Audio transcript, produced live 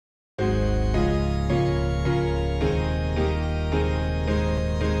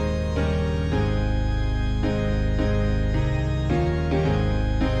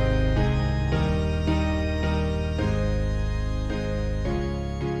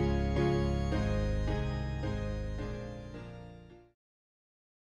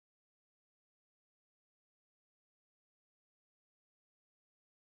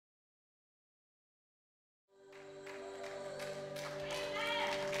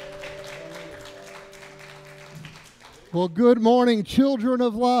Well, good morning, children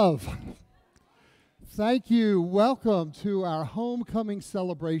of love. Thank you. Welcome to our homecoming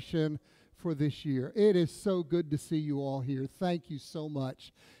celebration for this year. It is so good to see you all here. Thank you so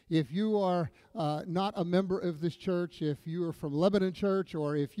much. If you are not a member of this church, if you are from Lebanon Church,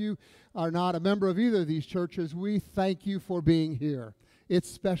 or if you are not a member of either of these churches, we thank you for being here.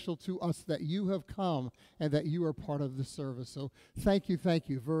 It's special to us that you have come and that you are part of the service. So thank you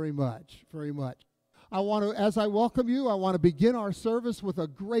very much, very much. As I welcome you, I want to begin our service with a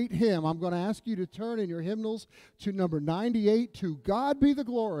great hymn. I'm going to ask you to turn in your hymnals to number 98, To God Be the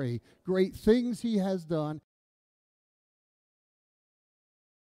Glory, Great Things He Has Done.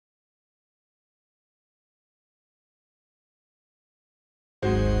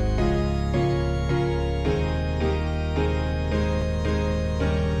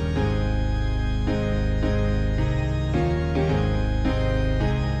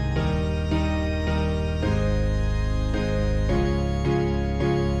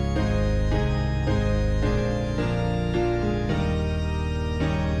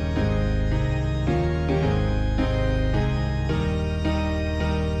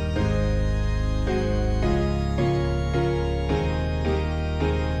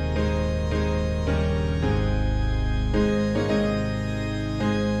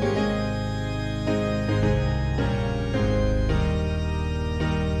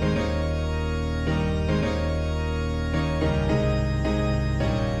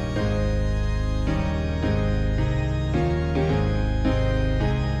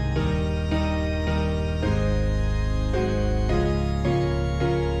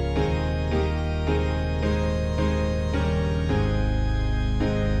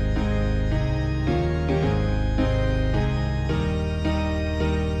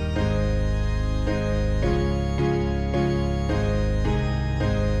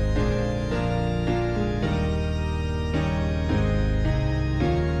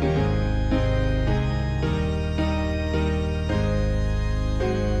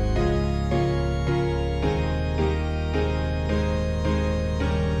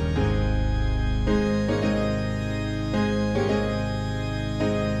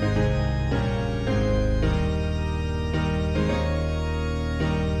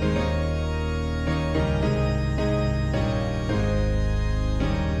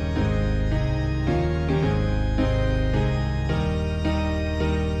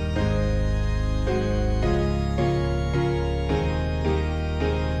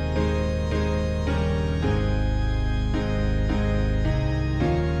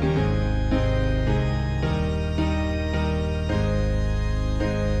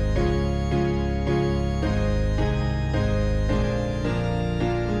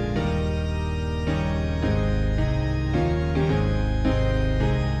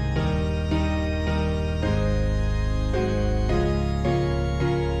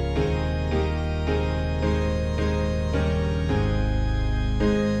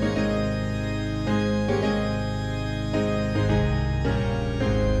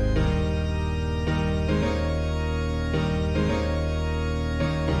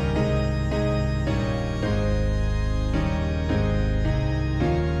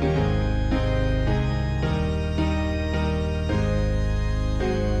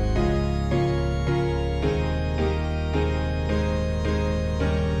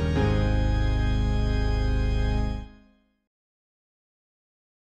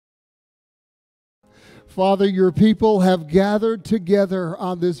 Father, your people have gathered together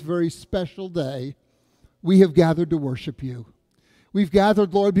on this very special day. We have gathered to worship you. We've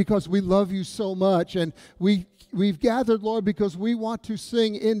gathered, Lord, because we love you so much. And we've gathered, Lord, because we want to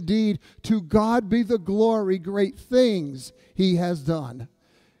sing indeed, to God be the glory, great things he has done.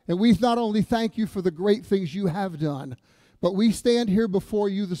 And we not only thank you for the great things you have done, but we stand here before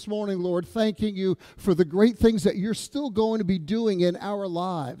you this morning, Lord, thanking you for the great things that you're still going to be doing in our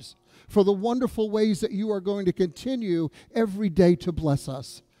lives, for the wonderful ways that you are going to continue every day to bless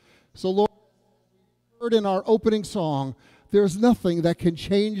us. So, Lord, heard in our opening song, there's nothing that can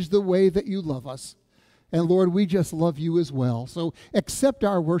change the way that you love us. And Lord, we just love you as well. So accept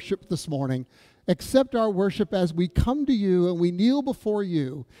our worship this morning. Accept our worship as we come to you and we kneel before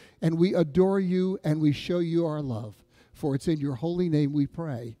you and we adore you and we show you our love. For it's in your holy name we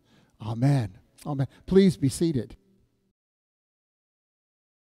pray. Amen. Amen. Please be seated.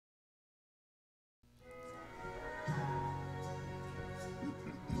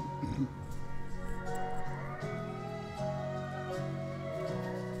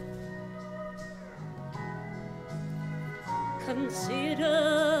 Consider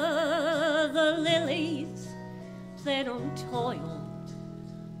the lilies, they don't toil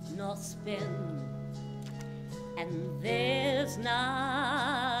nor spin, and there's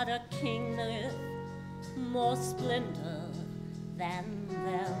not a kinglet more splendor than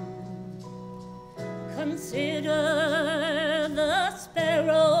them. Consider the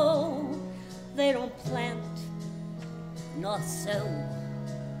sparrow, they don't plant nor sow,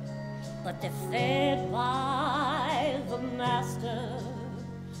 but they're fed by the master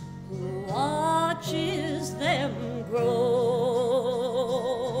who watches them grow.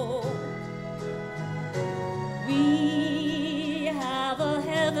 We have a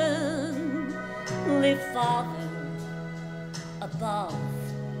heavenly Father above,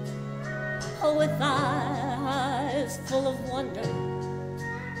 with eyes full of wonder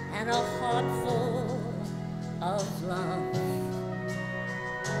and a heart full of love.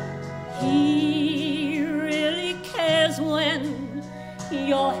 He really cares when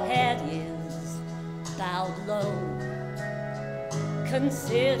your head is bowed low.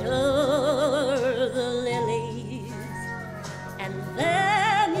 Consider the lilies, and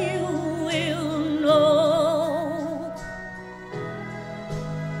then you will know.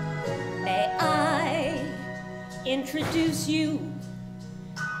 May I introduce you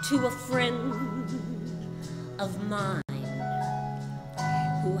to a friend of mine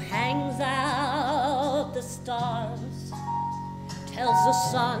who hangs out the stars, tells the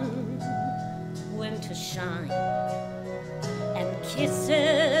sun when to shine, and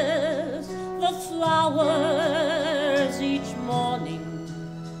kisses the flowers each morning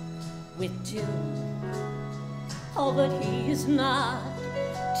with dew. Oh, but he's not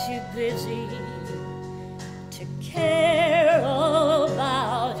too busy to care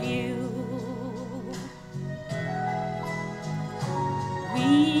about you.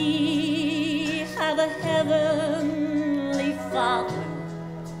 We have a heavenly Father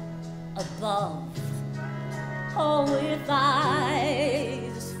above, oh, with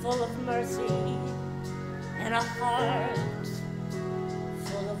eyes full of mercy and a heart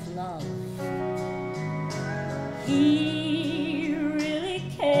full of love. He really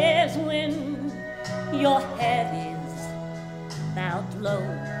cares when your head is bowed low.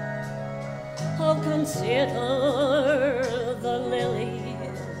 Oh, consider the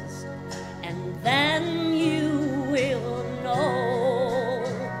lilies, and then you will know.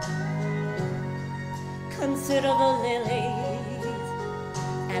 Consider the lilies,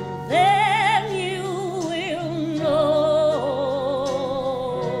 and then you will know.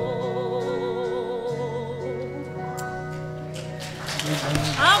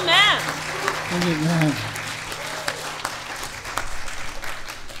 Amen. Amen.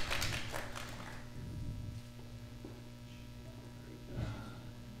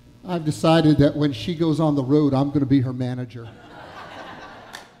 I've decided that when she goes on the road, I'm going to be her manager.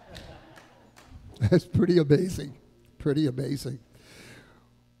 That's pretty amazing. Pretty amazing.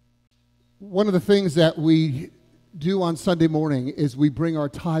 One of the things that we do on Sunday morning is we bring our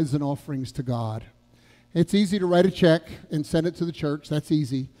tithes and offerings to God. It's easy to write a check and send it to the church. That's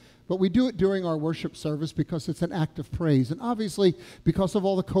easy. But we do it during our worship service because it's an act of praise. And obviously, because of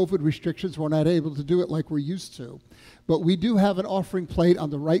all the COVID restrictions, we're not able to do it like we're used to. But we do have an offering plate on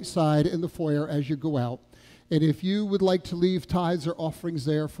the right side in the foyer as you go out. And if you would like to leave tithes or offerings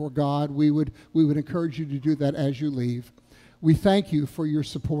there for God, we would encourage you to do that as you leave. We thank you for your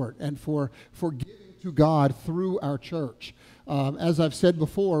support and for giving to God through our church. As I've said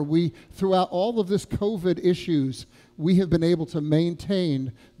before, throughout all of this COVID issues, we have been able to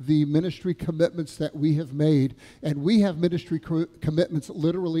maintain the ministry commitments that we have made. And we have ministry commitments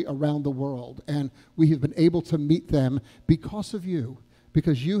literally around the world. And we have been able to meet them because of you,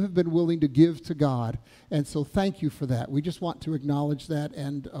 because you have been willing to give to God. And so thank you for that. We just want to acknowledge that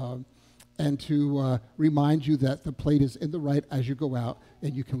and to remind you that the plate is in the right as you go out,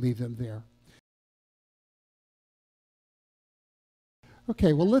 and you can leave them there.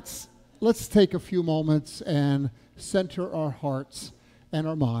 Okay, well, let's take a few moments and center our hearts and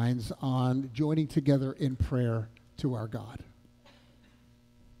our minds on joining together in prayer to our God.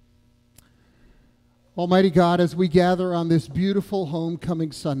 Almighty God, as we gather on this beautiful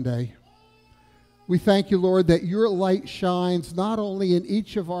homecoming Sunday, we thank you, Lord, that your light shines not only in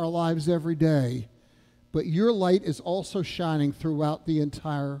each of our lives every day, but your light is also shining throughout the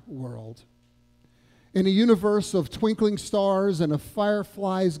entire world. In a universe of twinkling stars and of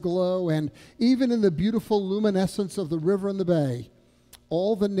fireflies' glow, and even in the beautiful luminescence of the river and the bay,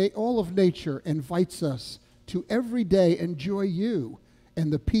 all of nature invites us to every day enjoy you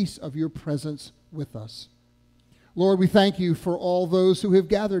and the peace of your presence with us. Lord, we thank you for all those who have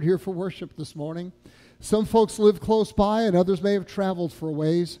gathered here for worship this morning. Some folks live close by, and others may have traveled for a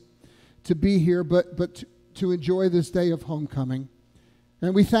ways to be here, but to enjoy this day of homecoming.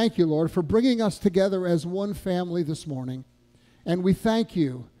 And we thank you, Lord, for bringing us together as one family this morning. And we thank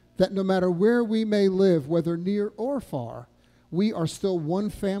you that no matter where we may live, whether near or far, we are still one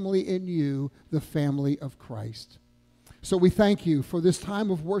family in you, the family of Christ. So we thank you for this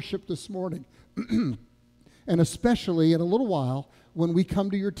time of worship this morning, and especially in a little while when we come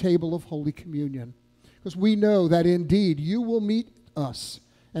to your table of Holy Communion, because we know that indeed you will meet us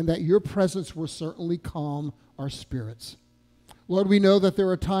and that your presence will certainly calm our spirits. Lord, we know that there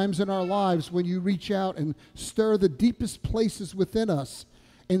are times in our lives when you reach out and stir the deepest places within us,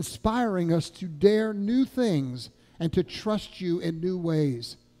 inspiring us to dare new things and to trust you in new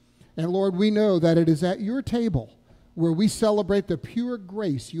ways. And Lord, we know that it is at your table where we celebrate the pure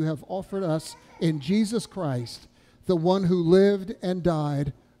grace you have offered us in Jesus Christ, the one who lived and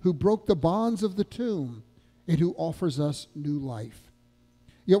died, who broke the bonds of the tomb, and who offers us new life.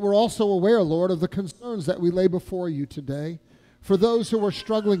 Yet we're also aware, Lord, of the concerns that we lay before you today. For those who are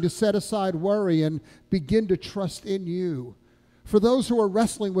struggling to set aside worry and begin to trust in you. For those who are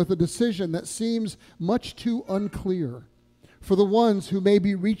wrestling with a decision that seems much too unclear. For the ones who may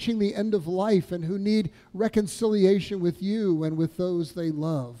be reaching the end of life and who need reconciliation with you and with those they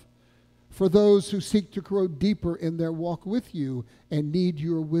love. For those who seek to grow deeper in their walk with you and need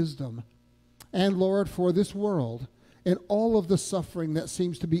your wisdom. And Lord, for this world and all of the suffering that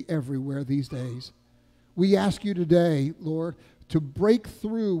seems to be everywhere these days. We ask you today, Lord, to break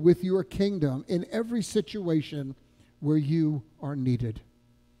through with your kingdom in every situation where you are needed.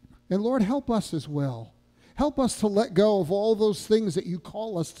 And Lord, help us as well. Help us to let go of all those things that you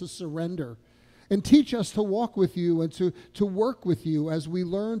call us to surrender. And teach us to walk with you and to work with you as we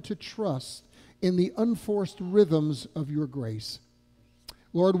learn to trust in the unforced rhythms of your grace.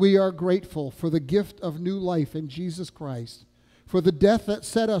 Lord, we are grateful for the gift of new life in Jesus Christ, for the death that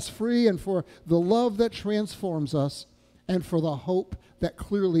set us free, and for the love that transforms us, and for the hope that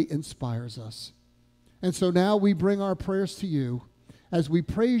clearly inspires us. And so now we bring our prayers to you. As we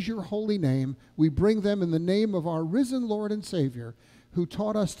praise your holy name, we bring them in the name of our risen Lord and Savior, who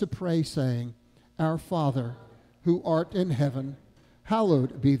taught us to pray, saying, Our Father, who art in heaven,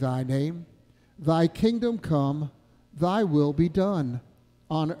 hallowed be thy name. Thy kingdom come, thy will be done,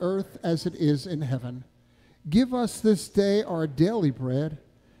 on earth as it is in heaven. Give us this day our daily bread,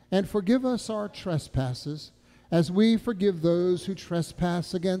 and forgive us our trespasses, as we forgive those who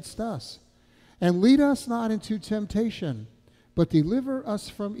trespass against us. And lead us not into temptation, but deliver us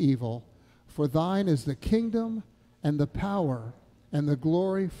from evil. For thine is the kingdom, and the power, and the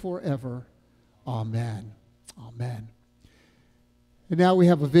glory forever. Amen. Amen. And now we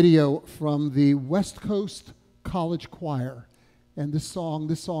have a video from the West Coast College Choir. And this song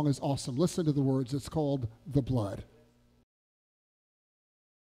is awesome. Listen to the words. It's called The Blood.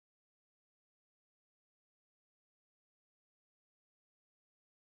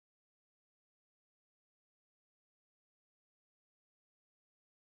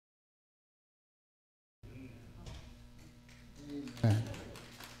 Amen.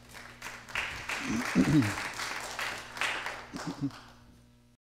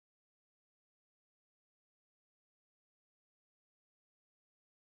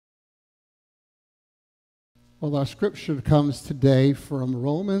 Well, our scripture comes today from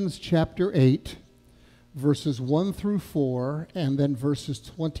Romans chapter 8, verses 1 through 4, and then verses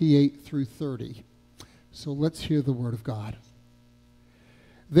 28 through 30. So let's hear the word of God.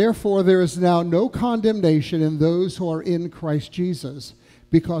 Therefore, there is now no condemnation in those who are in Christ Jesus,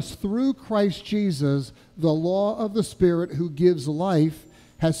 because through Christ Jesus, the law of the Spirit who gives life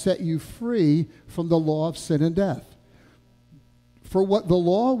has set you free from the law of sin and death. For what the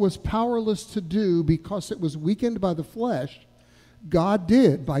law was powerless to do because it was weakened by the flesh, God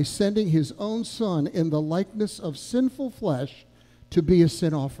did by sending his own Son in the likeness of sinful flesh to be a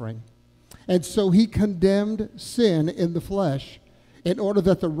sin offering. And so he condemned sin in the flesh in order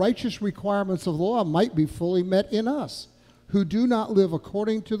that the righteous requirements of the law might be fully met in us, who do not live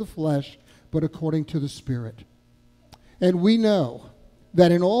according to the flesh, but according to the Spirit. And we know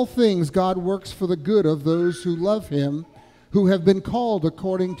that in all things God works for the good of those who love him, who have been called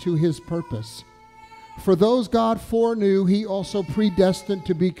according to his purpose. For those God foreknew, he also predestined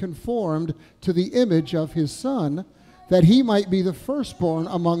to be conformed to the image of his Son, that he might be the firstborn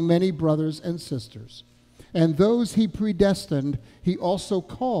among many brothers and sisters. And those he predestined, he also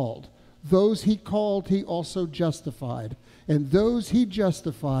called. Those he called, he also justified. And those he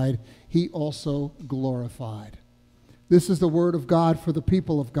justified, he also glorified. This is the word of God for the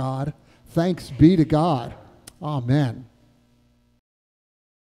people of God. Thanks be to God. Amen.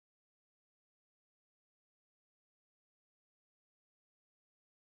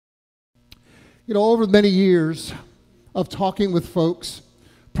 You know, over many years of talking with folks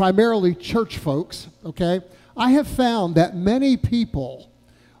primarily church folks, okay, I have found that many people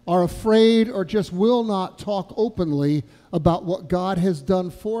are afraid or just will not talk openly about what God has done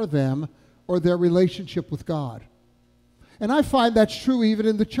for them or their relationship with God. And I find that's true even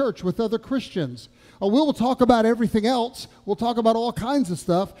in the church with other Christians. We'll talk about everything else. We'll talk about all kinds of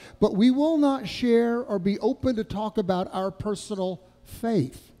stuff, but we will not share or be open to talk about our personal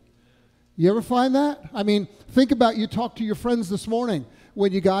faith. You ever find that? I mean, think about you talked to your friends this morning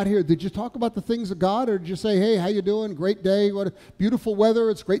when you got here. Did you talk about the things of God, or did you say, hey, how you doing? Great day. What a beautiful weather.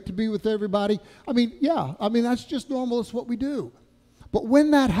 It's great to be with everybody. I mean, yeah. I mean, that's just normal. It's what we do. But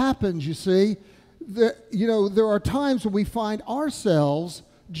when that happens, you see, there are times when we find ourselves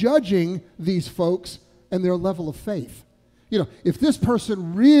judging these folks and their level of faith. If this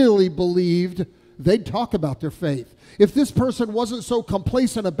person really believed, they'd talk about their faith. If this person wasn't so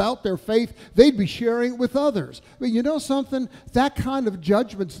complacent about their faith, they'd be sharing it with others. But you know something? That kind of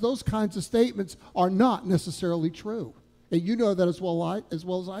judgments, those kinds of statements are not necessarily true. And you know that as well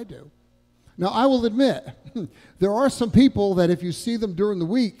as I do. Now, I will admit, there are some people that if you see them during the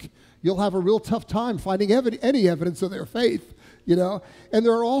week, you'll have a real tough time finding any evidence of their faith. And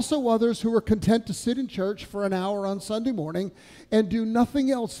there are also others who are content to sit in church for an hour on Sunday morning and do nothing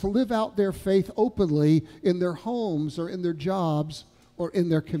else to live out their faith openly in their homes or in their jobs or in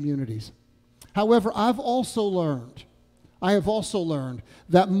their communities. However, I have also learned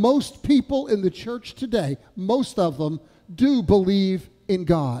that most people in the church today, most of them, do believe in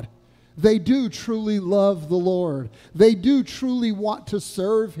God. They do truly love the Lord. They do truly want to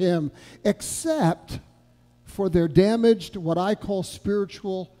serve Him, except for their damaged, what I call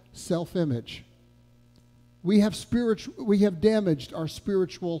spiritual self-image. We have damaged our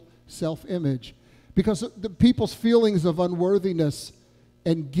spiritual self-image because the people's feelings of unworthiness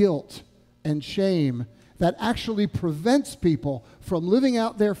and guilt and shame that actually prevents people from living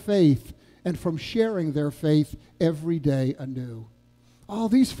out their faith and from sharing their faith every day anew. Oh,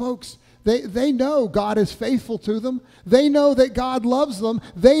 these folks, they know God is faithful to them. They know that God loves them.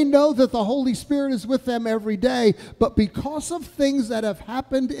 They know that the Holy Spirit is with them every day. But because of things that have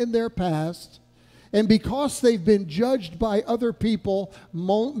happened in their past, and because they've been judged by other people,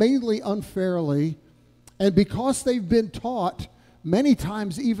 mainly unfairly, and because they've been taught many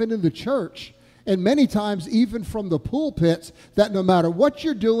times even in the church, and many times even from the pulpits, that no matter what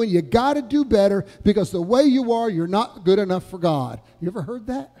you're doing, you got to do better because the way you are, you're not good enough for God. You ever heard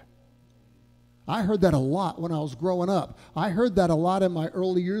that? I heard that a lot when I was growing up. I heard that a lot in my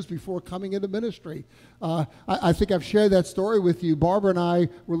early years before coming into ministry. I think I've shared that story with you. Barbara and I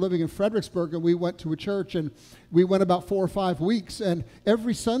were living in Fredericksburg, and we went to a church, and we went about 4 or 5 weeks, and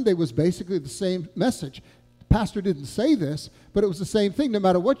every Sunday was basically the same message. Pastor didn't say this, but it was the same thing. No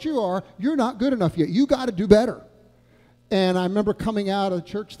matter what you are, you're not good enough yet. You got to do better. And I remember coming out of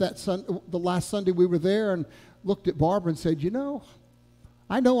church the last Sunday we were there, and looked at Barbara and said,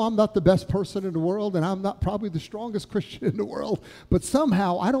 I know I'm not the best person in the world, and I'm not probably the strongest Christian in the world, but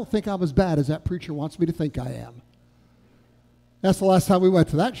somehow I don't think I'm as bad as that preacher wants me to think I am. That's the last time we went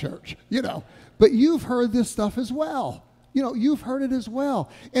to that church, But you've heard this stuff as well. You've heard it as well.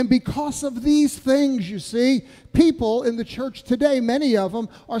 And because of these things, you see, people in the church today, many of them,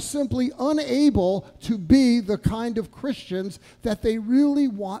 are simply unable to be the kind of Christians that they really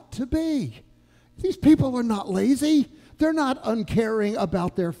want to be. These people are not lazy. They're not uncaring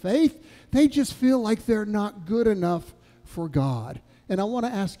about their faith. They just feel like they're not good enough for God. And I want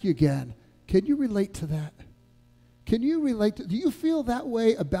to ask you again, can you relate to that? Do you feel that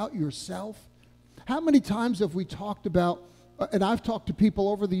way about yourself? How many times have we talked about, and I've talked to people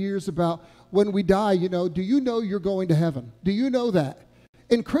over the years about when we die, do you know you're going to heaven? Do you know that?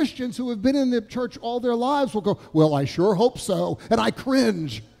 And Christians who have been in the church all their lives will go, well, I sure hope so, and I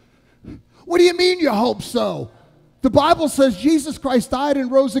cringe. What do you mean you hope so? The Bible says Jesus Christ died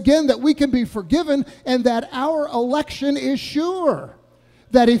and rose again that we can be forgiven and that our election is sure.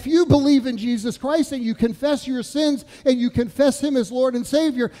 That if you believe in Jesus Christ and you confess your sins and you confess Him as Lord and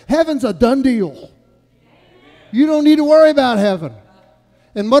Savior, heaven's a done deal. You don't need to worry about heaven.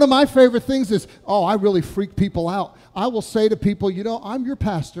 And one of my favorite things is, I really freak people out. I will say to people, I'm your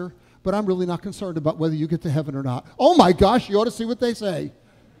pastor, but I'm really not concerned about whether you get to heaven or not. Oh my gosh, you ought to see what they say.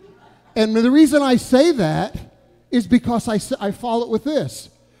 And the reason I say that is because I follow it with this.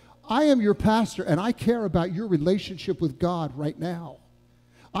 I am your pastor, and I care about your relationship with God right now.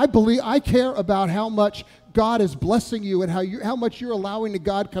 I care about how much God is blessing you and how much you're allowing the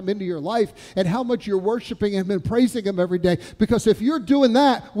God come into your life and how much you're worshiping Him and praising Him every day. Because if you're doing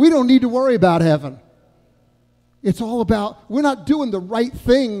that, we don't need to worry about heaven. It's all about, we're not doing the right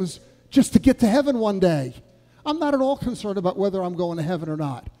things just to get to heaven one day. I'm not at all concerned about whether I'm going to heaven or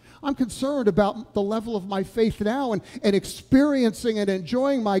not. I'm concerned about the level of my faith now and experiencing and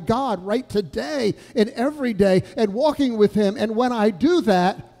enjoying my God right today and every day and walking with him. And when I do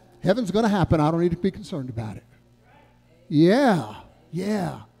that, heaven's going to happen. I don't need to be concerned about it. Yeah.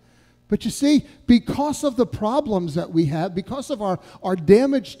 But you see, because of the problems that we have, because of our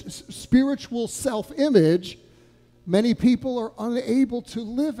damaged spiritual self-image, many people are unable to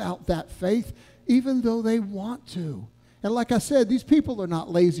live out that faith even though they want to. And like I said, these people are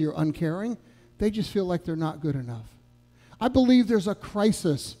not lazy or uncaring. They just feel like they're not good enough. I believe there's a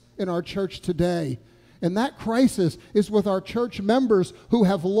crisis in our church today. And that crisis is with our church members who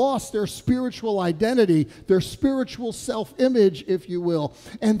have lost their spiritual identity, their spiritual self-image, if you will.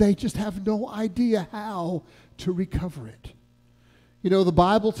 And they just have no idea how to recover it. You know, the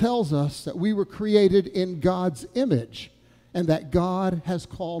Bible tells us that we were created in God's image and that God has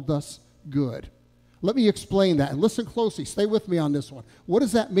called us good. Let me explain that, and listen closely. Stay with me on this one. What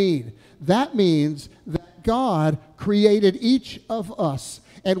does that mean? That means that God created each of us.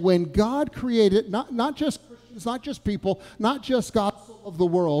 And when God created, not just Christians, not just people, not just gospel of the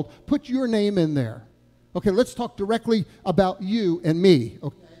world, put your name in there. Okay, let's talk directly about you and me.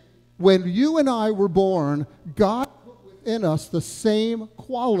 Okay? When you and I were born, God put within us the same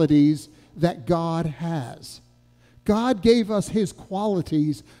qualities that God has. God gave us his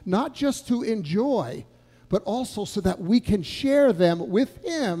qualities not just to enjoy, but also so that we can share them with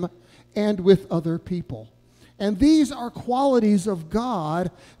him and with other people. And these are qualities of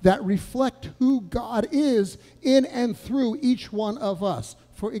God that reflect who God is in and through each one of us.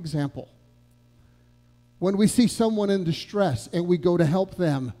 For example, when we see someone in distress and we go to help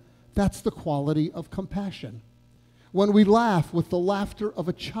them, that's the quality of compassion. When we laugh with the laughter of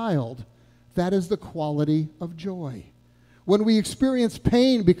a child, that is the quality of joy. When we experience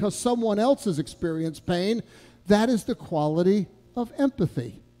pain because someone else has experienced pain, that is the quality of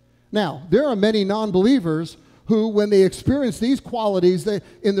empathy. Now, there are many non-believers who, when they experience these qualities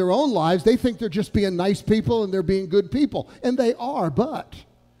in their own lives, they think they're just being nice people and they're being good people. And they are, but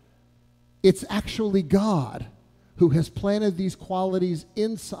it's actually God who has planted these qualities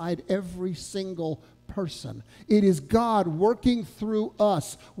inside every single person. It is God working through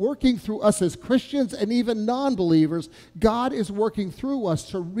us as Christians and even non-believers. God is working through us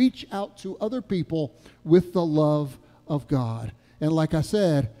to reach out to other people with the love of God. And like I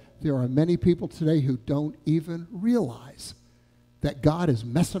said, there are many people today who don't even realize that God is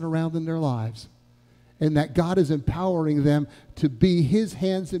messing around in their lives and that God is empowering them to be his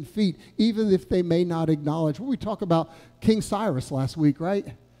hands and feet, even if they may not acknowledge. Well, we talked about King Cyrus last week, right?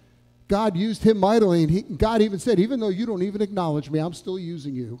 God used him mightily, and God even said, even though you don't even acknowledge me, I'm still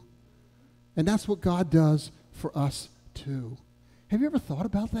using you. And that's what God does for us too. Have you ever thought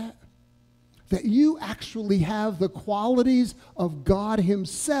about that? That you actually have the qualities of God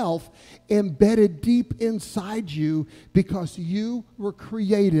himself embedded deep inside you because you were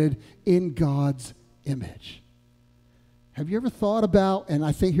created in God's image. Have you ever thought about, and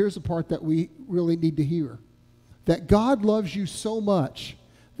I think here's the part that we really need to hear, that God loves you so much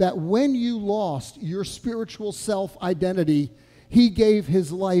that when you lost your spiritual self-identity, he gave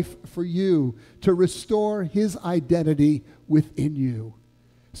his life for you to restore his identity within you.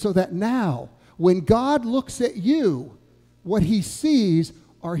 So that now, when God looks at you, what he sees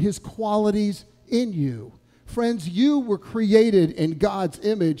are his qualities in you. Friends, you were created in God's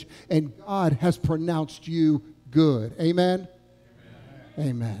image, and God has pronounced you good. Amen? Amen.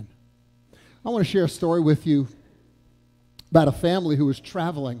 Amen. I want to share a story with you about a family who was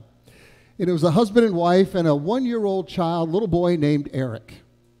traveling. And it was a husband and wife and a 1-year-old child, little boy named Eric.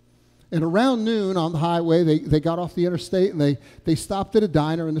 And around noon on the highway, they got off the interstate and they stopped at a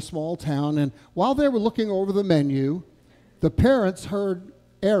diner in a small town. And while they were looking over the menu, the parents heard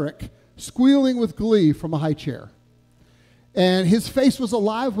Eric squealing with glee from a high chair. And his face was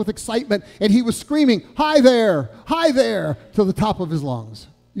alive with excitement, and he was screaming, hi there, to the top of his lungs.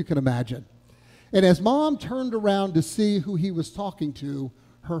 You can imagine. And as Mom turned around to see who he was talking to,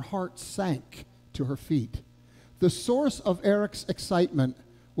 her heart sank to her feet. The source of Eric's excitement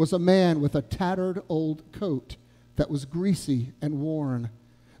was a man with a tattered old coat that was greasy and worn.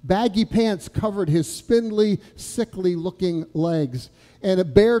 Baggy pants covered his spindly, sickly-looking legs,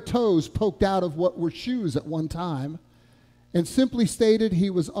 and bare toes poked out of what were shoes at one time. And simply stated, he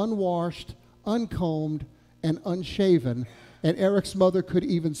was unwashed, uncombed, and unshaven, and Eric's mother could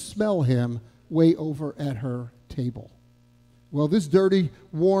even smell him way over at her table. Well, this dirty,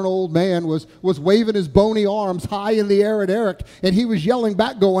 worn old man was waving his bony arms high in the air at Eric, and he was yelling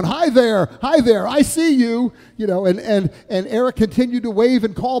back, going, hi there, I see you. You know, and Eric continued to wave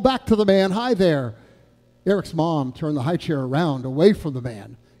and call back to the man, hi there. Eric's mom turned the high chair around away from the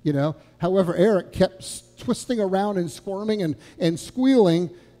man, you know. However, Eric kept twisting around and squirming and squealing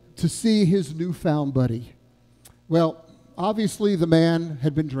to see his newfound buddy. Well, obviously the man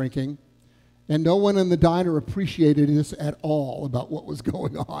had been drinking, and no one in the diner appreciated this at all about what was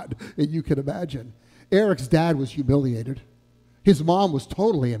going on, and you can imagine. Eric's dad was humiliated. His mom was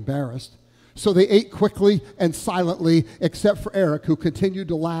totally embarrassed. So they ate quickly and silently, except for Eric, who continued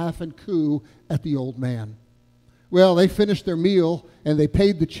to laugh and coo at the old man. Well, they finished their meal, and they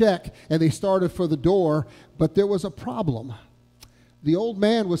paid the check, and they started for the door, but there was a problem. The old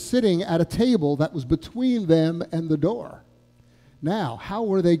man was sitting at a table that was between them and the door. Now, how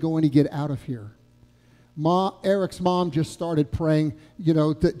were they going to get out of here? Eric's mom just started praying, you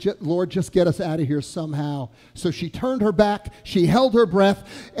know, that Lord, just get us out of here somehow. So she turned her back, she held her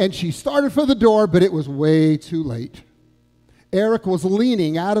breath, and she started for the door, but it was way too late. Eric was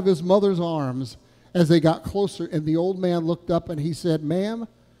leaning out of his mother's arms as they got closer, and the old man looked up and he said, "Ma'am,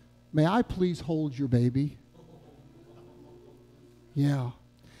 may I please hold your baby?" Yeah.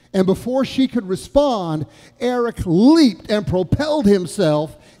 And before she could respond, Eric leaped and propelled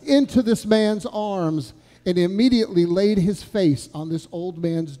himself into this man's arms and immediately laid his face on this old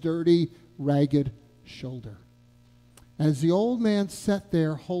man's dirty, ragged shoulder. As the old man sat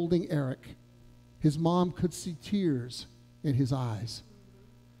there holding Eric, his mom could see tears in his eyes.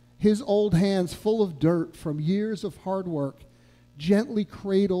 His old hands, full of dirt from years of hard work, gently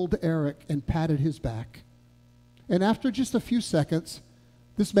cradled Eric and patted his back. And after just a few seconds,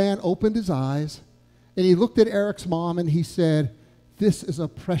 this man opened his eyes, and he looked at Eric's mom, and he said, "This is a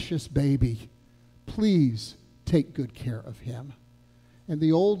precious baby. Please take good care of him." And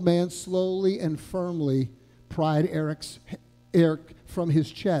the old man slowly and firmly pried Eric from his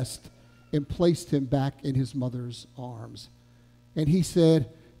chest and placed him back in his mother's arms. And he said,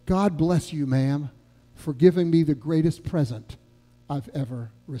 "God bless you, ma'am, for giving me the greatest present I've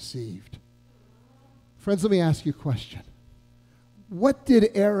ever received." Friends, let me ask you a question. What did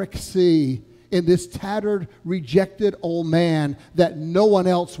Eric see in this tattered, rejected old man that no one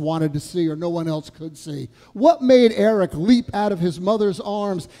else wanted to see or no one else could see? What made Eric leap out of his mother's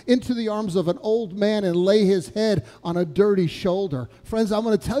arms into the arms of an old man and lay his head on a dirty shoulder? Friends, I'm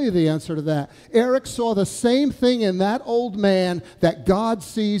going to tell you the answer to that. Eric saw the same thing in that old man that God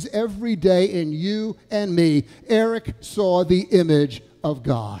sees every day in you and me. Eric saw the image of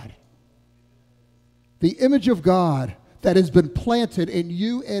God. The image of God that has been planted in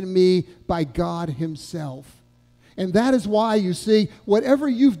you and me by God himself. And that is why, you see, whatever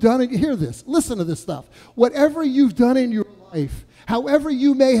you've done, hear this, listen to this stuff. Whatever you've done in your life, however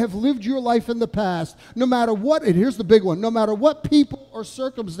you may have lived your life in the past, no matter what, and here's the big one, no matter what people or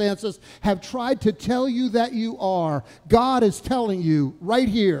circumstances have tried to tell you that you are, God is telling you right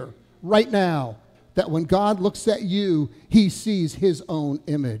here, right now, that when God looks at you, he sees his own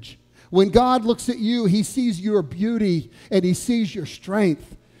image. When God looks at you, he sees your beauty and he sees your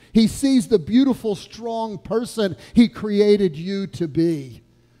strength. He sees the beautiful, strong person he created you to be.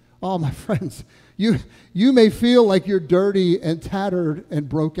 Oh, my friends, you may feel like you're dirty and tattered and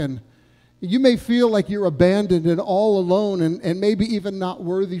broken. You may feel like you're abandoned and all alone and maybe even not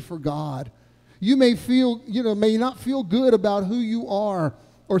worthy for God. You may feel, may not feel good about who you are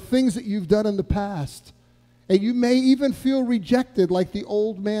or things that you've done in the past. And you may even feel rejected like the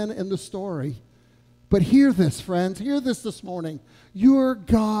old man in the story. But hear this, friends. Hear this morning. Your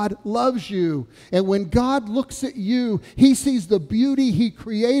God loves you. And when God looks at you, he sees the beauty he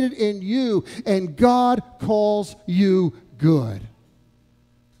created in you, and God calls you good.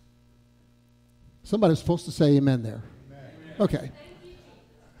 Somebody's supposed to say amen there. Amen. Okay.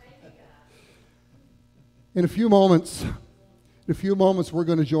 In a few moments, we're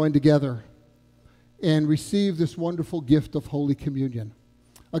going to join together and receive this wonderful gift of Holy Communion,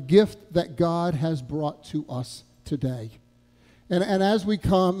 a gift that God has brought to us today. And as we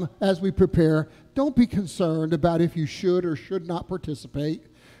come, as we prepare, don't be concerned about if you should or should not participate.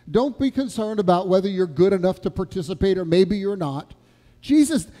 Don't be concerned about whether you're good enough to participate or maybe you're not.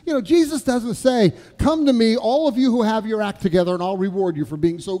 Jesus doesn't say, "Come to me, all of you who have your act together, and I'll reward you for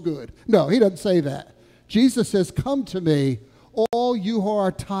being so good." No, he doesn't say that. Jesus says, "Come to me, all you who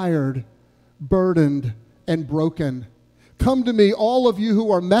are tired, burdened, and broken. Come to me, all of you who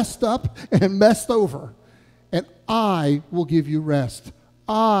are messed up and messed over, and I will give you rest.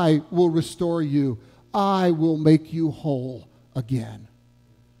 I will restore you. I will make you whole again."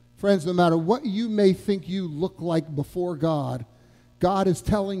 Friends, no matter what you may think you look like before God, God is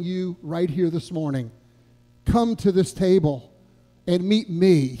telling you right here this morning, come to this table and meet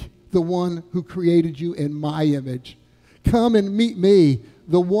me, the one who created you in my image. Come and meet me,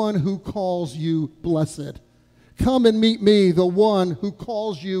 the one who calls you blessed. Come and meet me, the one who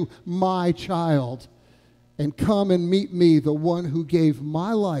calls you my child. And come and meet me, the one who gave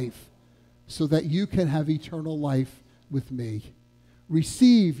my life so that you can have eternal life with me.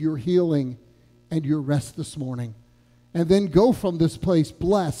 Receive your healing and your rest this morning. And then go from this place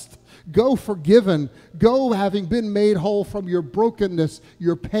blessed. Go forgiven. Go having been made whole from your brokenness,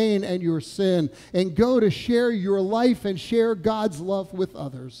 your pain, and your sin. And go to share your life and share God's love with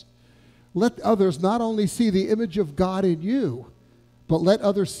others. Let others not only see the image of God in you, but let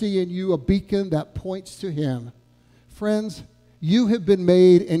others see in you a beacon that points to him. Friends, you have been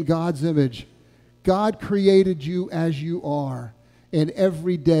made in God's image. God created you as you are. And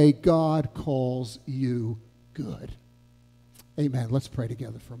every day God calls you good. Amen. Let's pray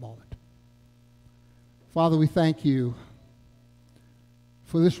together for a moment. Father, we thank you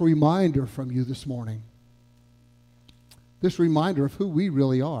for this reminder from you this morning. This reminder of who we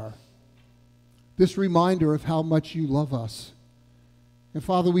really are. This reminder of how much you love us. And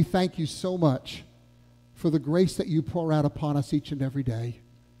Father, we thank you so much for the grace that you pour out upon us each and every day.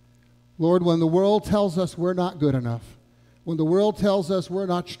 Lord, when the world tells us we're not good enough, when the world tells us we're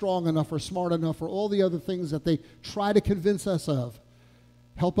not strong enough or smart enough or all the other things that they try to convince us of,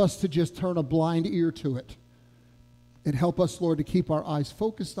 help us to just turn a blind ear to it. And help us, Lord, to keep our eyes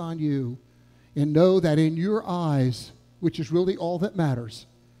focused on you and know that in your eyes, which is really all that matters,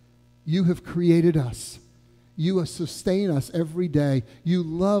 you have created us. You sustain us every day. You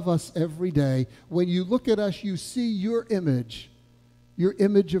love us every day. When you look at us, you see your image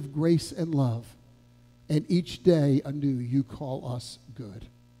of grace and love. And each day anew you call us good.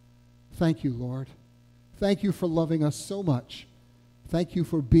 Thank you, Lord. Thank you for loving us so much. Thank you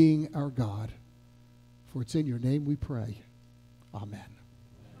for being our God. For it's in your name we pray. Amen.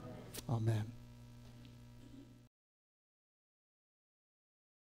 Amen.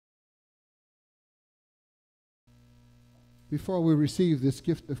 Before we receive this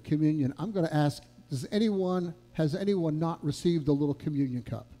gift of communion, I'm going to ask, has anyone not received the little communion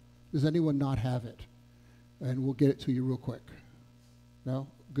cup? Does anyone not have it? And we'll get it to you real quick. No?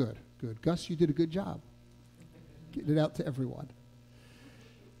 Good, good. Gus, you did a good job getting it out to everyone.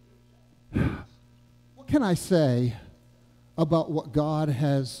 What can I say about what God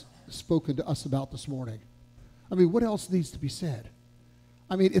has spoken to us about this morning? I mean, what else needs to be said?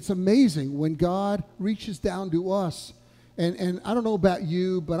 I mean, it's amazing when God reaches down to us. And I don't know about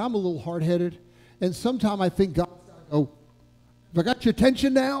you, but I'm a little hard-headed. And sometimes I think, God, oh, have I got your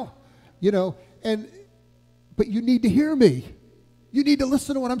attention now? You know, but you need to hear me. You need to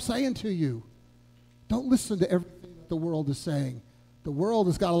listen to what I'm saying to you. Don't listen to everything that the world is saying. The world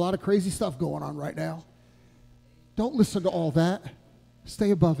has got a lot of crazy stuff going on right now. Don't listen to all that.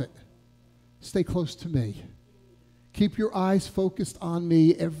 Stay above it. Stay close to me. Keep your eyes focused on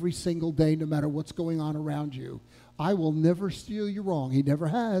me every single day, no matter what's going on around you. I will never steer you wrong. He never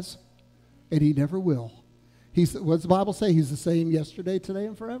has, and he never will. What does the Bible say? He's the same yesterday, today,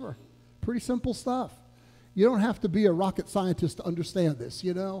 and forever. Pretty simple stuff. You don't have to be a rocket scientist to understand this,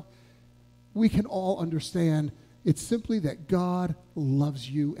 you know. We can all understand. It's simply that God loves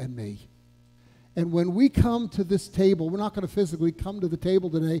you and me. And when we come to this table, we're not going to physically come to the table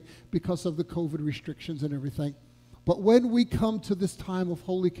today because of the COVID restrictions and everything. But when we come to this time of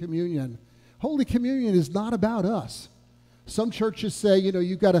Holy Communion is not about us. Some churches say, you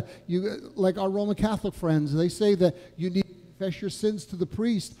know, like our Roman Catholic friends, they say that you need to confess your sins to the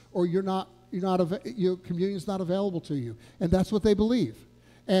priest or your communion's not available to you. And that's what they believe.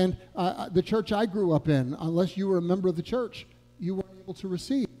 And the church I grew up in, unless you were a member of the church, you weren't able to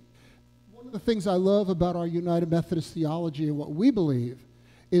receive. One of the things I love about our United Methodist theology and what we believe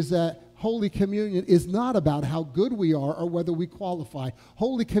is that Holy Communion is not about how good we are or whether we qualify.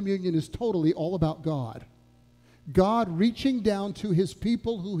 Holy Communion is totally all about God. God reaching down to his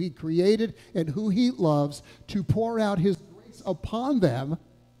people who he created and who he loves to pour out his grace upon them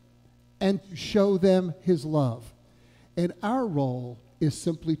and to show them his love. And our role is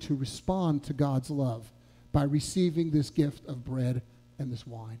simply to respond to God's love by receiving this gift of bread and this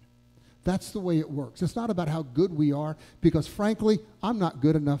wine. That's the way it works. It's not about how good we are, because frankly, I'm not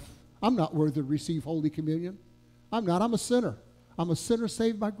good enough. I'm not worthy to receive Holy Communion. I'm not. I'm a sinner. I'm a sinner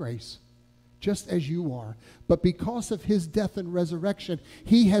saved by grace, just as you are. But because of his death and resurrection,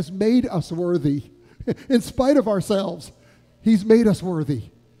 he has made us worthy. In spite of ourselves, he's made us worthy.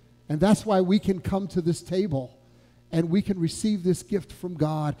 And that's why we can come to this table and we can receive this gift from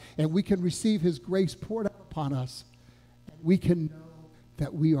God, and we can receive his grace poured out upon us. And we can know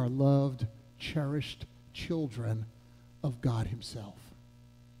that we are loved, cherished children of God himself.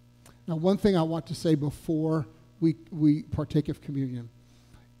 Now, one thing I want to say before we partake of communion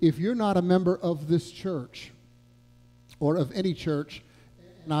if you're not a member of this church or of any church,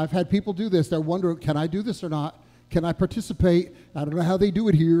 and I've had people do this, they're wondering, can I do this or not? Can I participate? I don't know how they do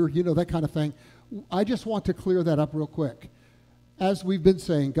it here, that kind of thing. I just want to clear that up real quick. As we've been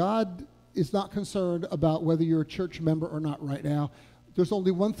saying, God is not concerned about whether you're a church member or not right now. There's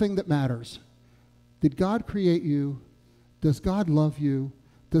only one thing that matters. Did God create you? Does God love you?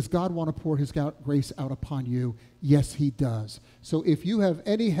 Does God want to pour his grace out upon you? Yes, he does. So if you have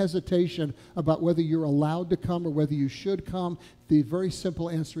any hesitation about whether you're allowed to come or whether you should come, the very simple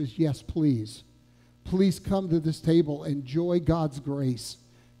answer is yes, please. Please come to this table. Enjoy God's grace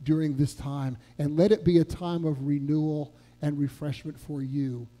during this time, and let it be a time of renewal and refreshment for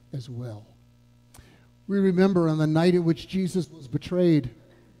you as well. We remember on the night in which Jesus was betrayed,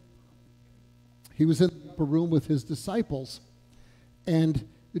 he was in the upper room with his disciples, and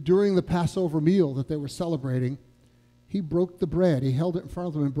during the Passover meal that they were celebrating, he broke the bread. He held it in front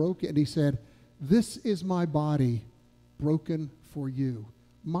of them and broke it, and he said, "This is my body broken for you."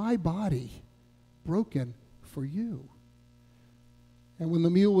 My body broken for you. And when the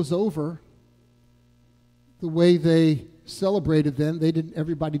meal was over, the way they celebrated then,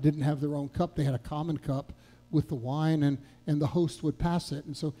 everybody didn't have their own cup. They had a common cup with the wine, and the host would pass it.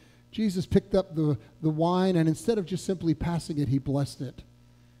 And so Jesus picked up the wine, and instead of just simply passing it, he blessed it.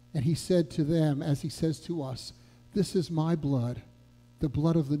 And he said to them, as he says to us, "This is my blood, the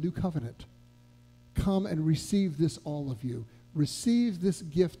blood of the new covenant. Come and receive this, all of you. Receive this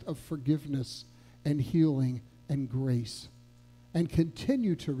gift of forgiveness and healing and grace. And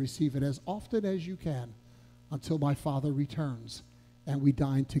continue to receive it as often as you can until my Father returns and we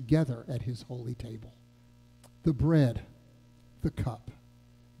dine together at his holy table." The bread, the cup,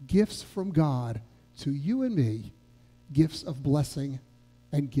 gifts from God to you and me, gifts of blessing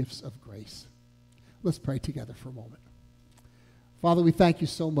and gifts of grace. Let's pray together for a moment. Father, we thank you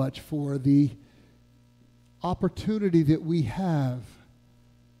so much for the opportunity that we have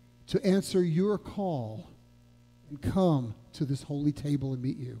to answer your call and come to this holy table and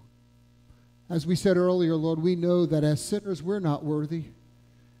meet you. As we said earlier, Lord, we know that as sinners we're not worthy,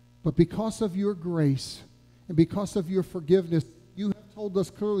 but because of your grace and because of your forgiveness, you have told us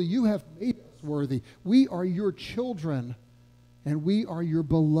clearly you have made us worthy. We are your children, and we are your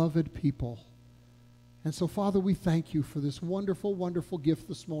beloved people. And so, Father, we thank you for this wonderful, wonderful gift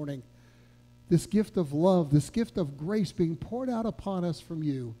this morning, this gift of love, this gift of grace being poured out upon us from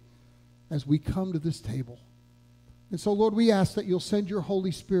you as we come to this table. And so, Lord, we ask that you'll send your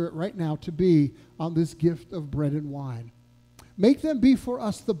Holy Spirit right now to be on this gift of bread and wine. Make them be for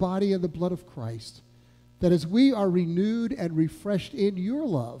us the body and the blood of Christ, that as we are renewed and refreshed in your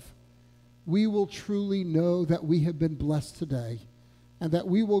love, we will truly know that we have been blessed today, and that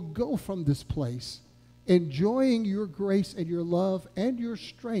we will go from this place enjoying your grace and your love and your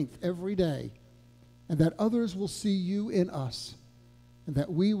strength every day, and that others will see you in us, and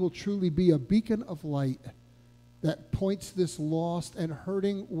that we will truly be a beacon of light that points this lost and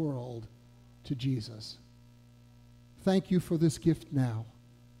hurting world to Jesus. Thank you for this gift now,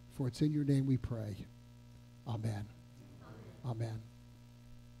 for it's in your name we pray. Amen. Amen.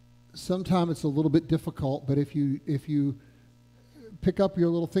 Sometimes it's a little bit difficult, but if you pick up your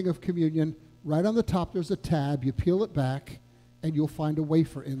little thing of communion, right on the top there's a tab. You peel it back, and you'll find a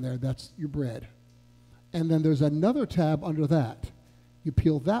wafer in there. That's your bread. And then there's another tab under that. You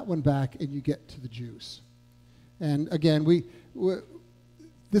peel that one back, and you get to the juice. And again,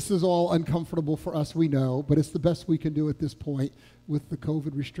 this is all uncomfortable for us, we know, but it's the best we can do at this point with the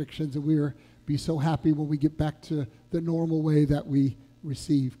COVID restrictions, and we'll be so happy when we get back to the normal way that we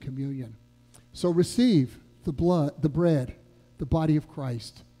receive communion. So receive the blood, the bread, the body of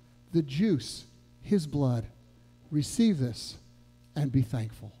Christ, the juice, his blood. Receive this and be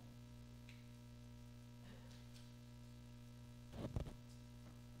thankful.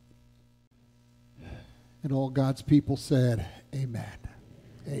 And all God's people said, amen.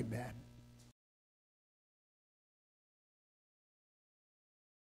 Amen.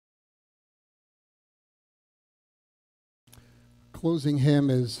 Closing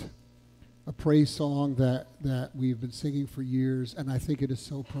hymn is a praise song that we've been singing for years, and I think it is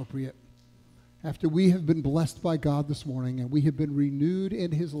so appropriate. After we have been blessed by God this morning and we have been renewed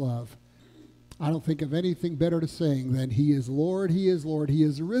in his love, I don't think of anything better to sing than He is Lord, He is Lord, He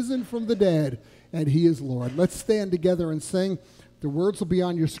is risen from the dead, and He is Lord. Let's stand together and sing. The words will be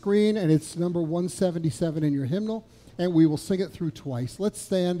on your screen, and it's number 177 in your hymnal, and we will sing it through twice. Let's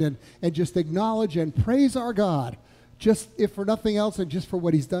stand and just acknowledge and praise our God, just if for nothing else and just for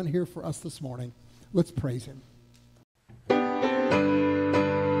what he's done here for us this morning. Let's praise him.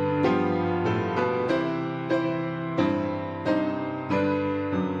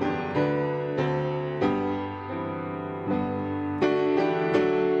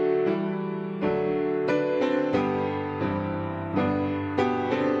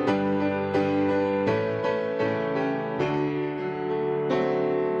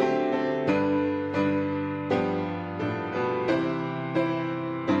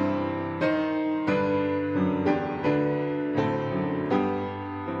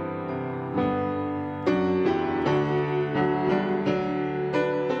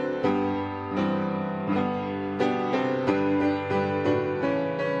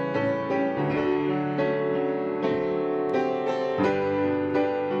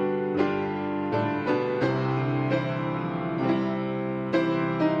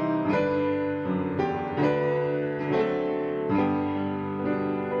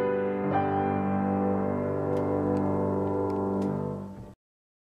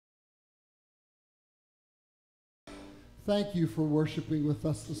 thank you for worshiping with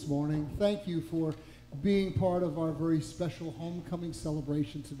us this morning. Thank you for being part of our very special homecoming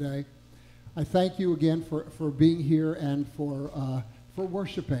celebration today. I thank you again for being here and for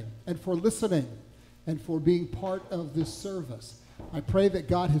worshiping and for listening and for being part of this service. I pray that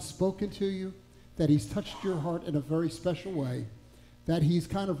God has spoken to you, that he's touched your heart in a very special way, that he's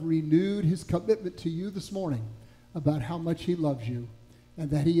kind of renewed his commitment to you this morning about how much he loves you, and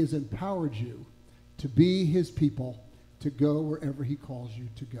that he has empowered you to be his people, to go wherever he calls you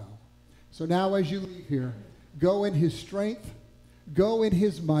to go. So now as you leave here, go in his strength, go in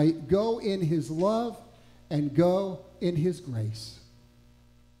his might, go in his love, and go in his grace.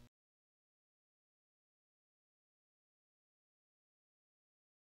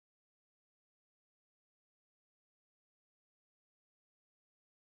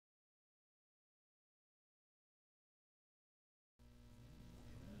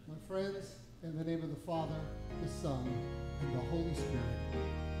 My friends, in the name of the Father, the Son, and the Holy Spirit,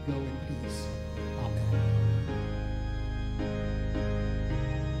 go in peace. Amen.